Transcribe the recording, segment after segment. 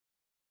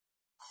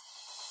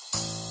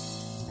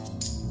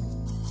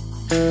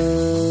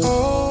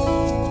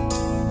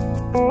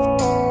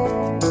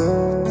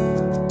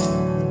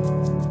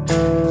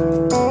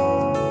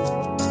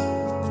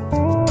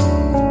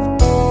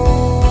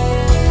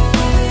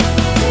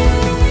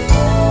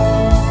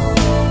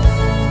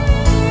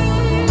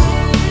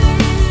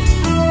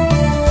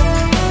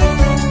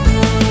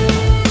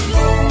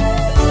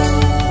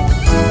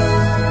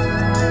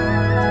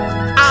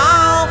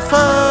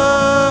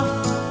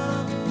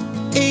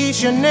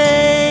Your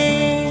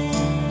name,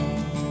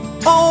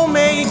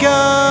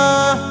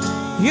 Omega,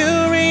 you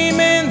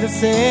remain the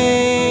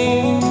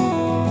same.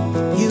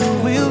 You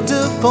will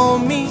do for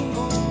me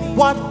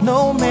what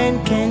no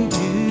man can do.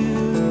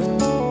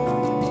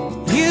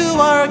 You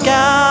are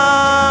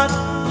God,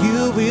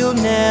 you will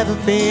never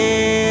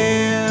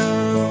fail.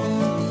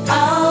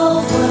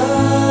 Alpha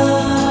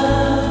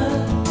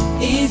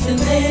is the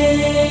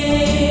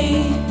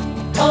name,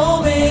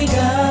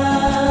 Omega,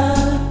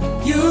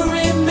 you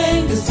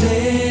remain the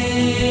same.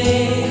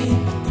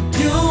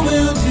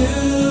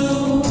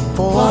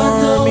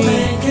 For me,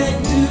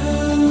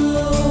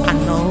 I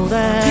know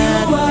that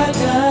you are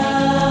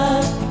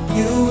God,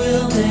 you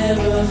will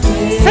never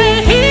fail. Say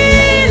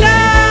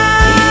healer,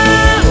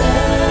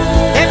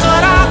 that's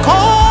what I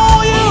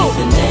call you.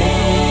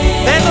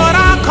 That's what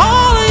I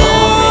call you.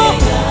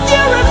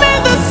 You remain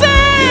the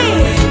same.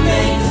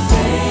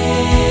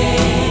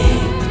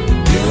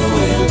 You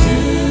will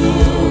do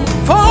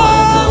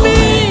for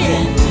me.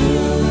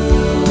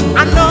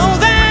 I know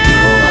that.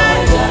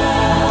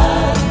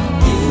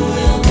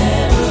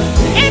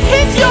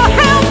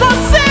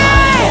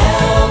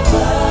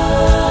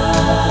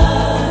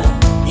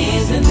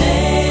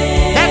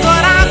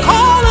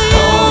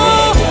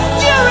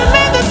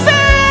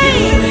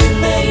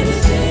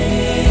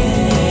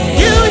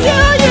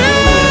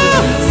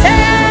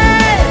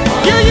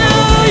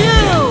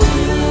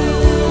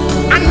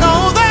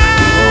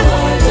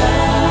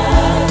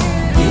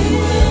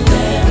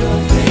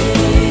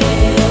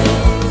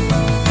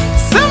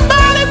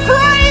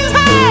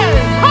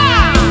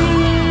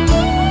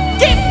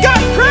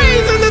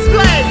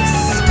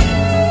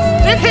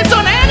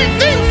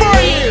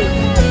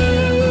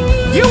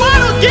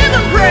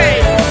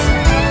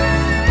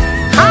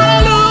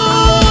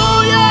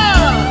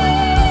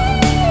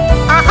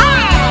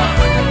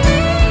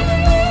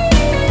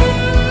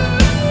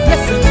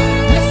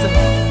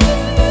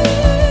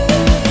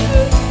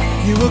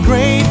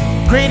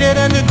 Greater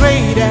than the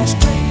greatest.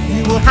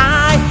 You were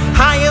high,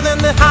 higher than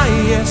the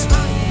highest.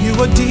 You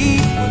were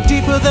deep,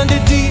 deeper than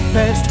the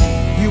deepest.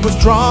 You were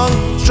strong,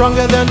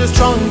 stronger than the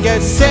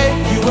strongest. Say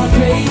you were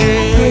great,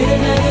 greater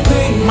than the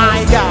greatest.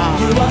 My God,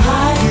 you were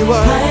high, you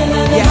were higher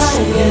than the yes,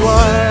 highest. you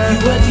were. You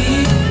were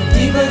deep,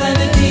 deeper than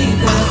the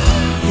deepest.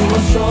 You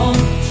were strong,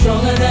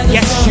 stronger than the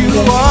yes, strongest.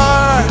 You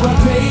were. You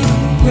were great,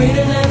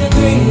 greater than the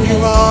greatest.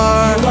 You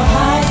were. You were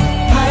high,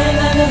 higher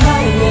than the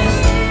highest.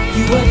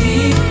 You were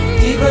deep,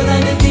 deeper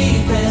than the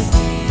deepest.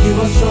 You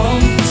were strong,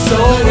 so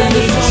we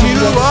lift you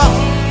up.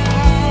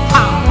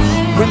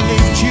 We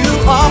lift you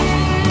up.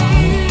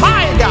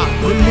 My God,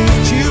 we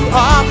lift you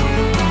up.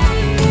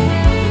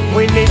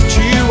 We lift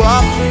you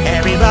up.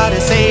 Everybody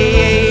say,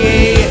 we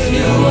lift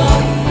you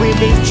up. We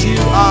lift you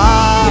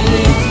up. We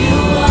lift you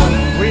up.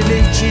 We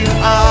lift you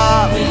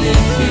up. We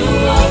lift you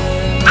up.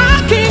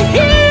 I can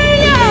hear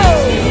you.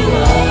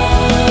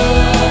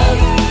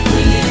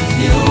 We lift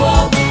you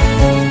up.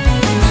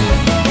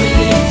 We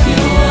lift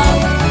you up.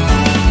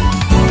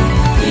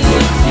 We lift you up. We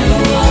lift you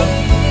up.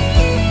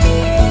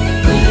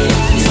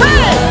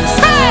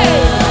 Say,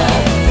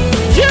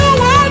 you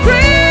are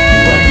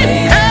great.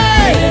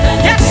 Hey,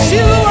 yes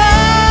you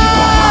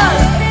are.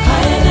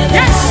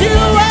 Yes you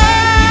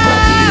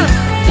are.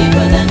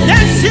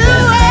 Yes you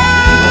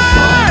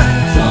are.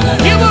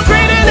 You were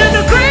greater than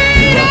the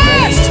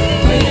greatest,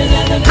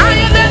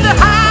 higher than the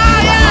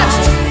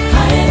highest,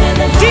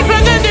 deeper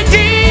than the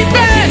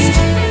deepest.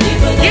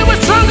 You were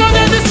stronger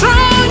than the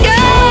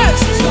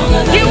strongest.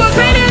 You were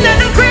greater than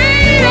the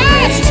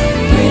greatest,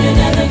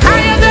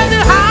 higher than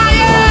the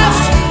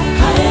highest,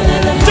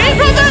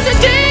 deeper than the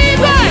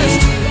deepest.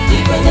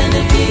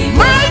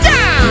 My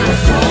God,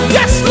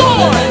 yes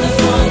Lord,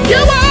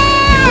 you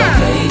are.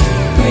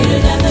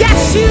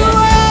 Yes you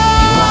are.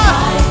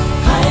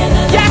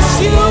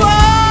 Yes you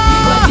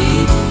are.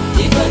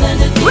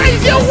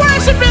 Raise your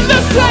worship in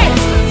this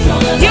place.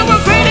 You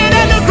were greater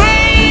than the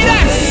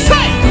greatest.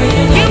 Say,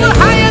 you were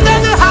higher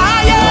than the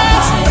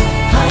highest,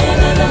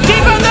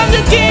 deeper than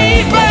the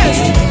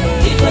deepest.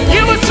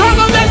 You were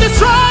stronger than the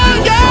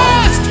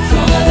strongest.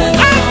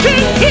 I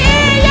can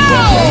hear you.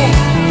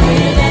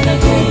 Greater than the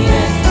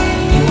greatest.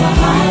 You are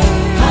high,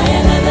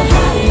 higher than the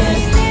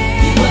highest.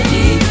 You are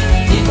deep,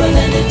 deeper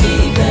than the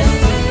deepest.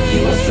 You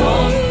are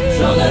strong,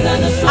 stronger than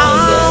the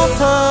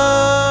strongest. Alpha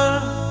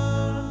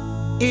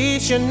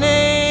is your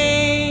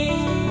name,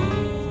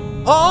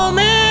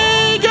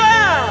 Omega,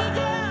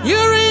 you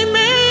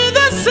remain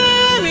the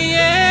same,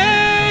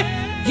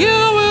 yeah. You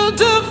will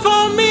do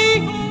for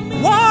me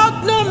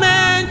what no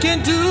man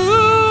can do.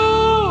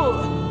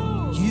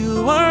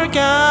 You are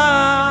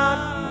God,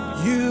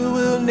 you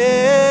will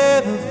never